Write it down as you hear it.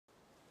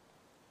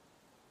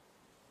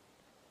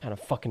kind of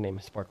fucking name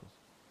is Sparkles?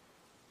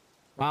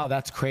 Wow,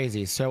 that's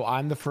crazy. So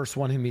I'm the first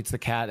one who meets the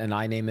cat, and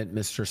I name it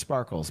Mr.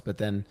 Sparkles. But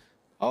then,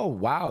 oh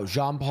wow,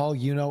 Jean-Paul,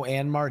 Yuno,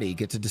 and Marty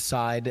get to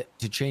decide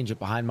to change it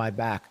behind my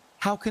back.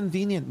 How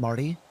convenient,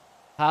 Marty.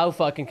 How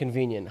fucking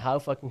convenient. How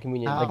fucking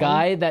convenient. How the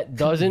guy that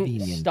doesn't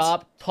convenient.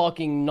 stop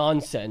talking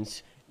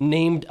nonsense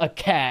named a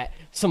cat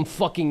some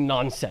fucking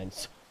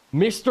nonsense.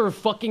 Mr.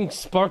 fucking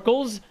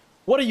Sparkles?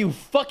 What are you,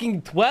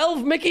 fucking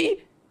 12,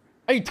 Mickey?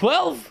 Are you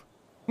 12?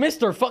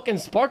 Mr. fucking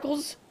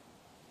Sparkles?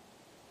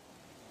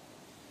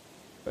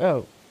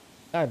 Oh,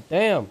 god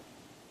damn.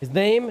 His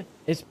name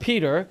is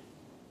Peter,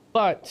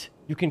 but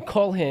you can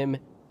call him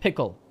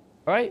Pickle,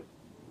 alright?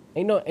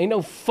 Ain't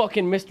no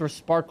fucking Mr.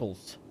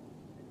 Sparkles.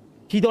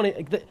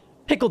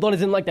 Pickle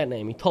doesn't like that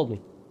name. He told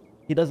me.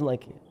 He doesn't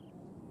like it.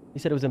 He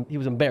said he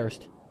was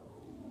embarrassed.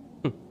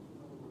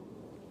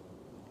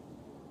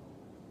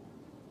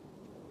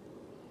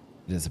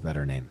 It is a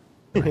better name.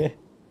 I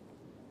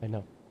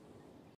know.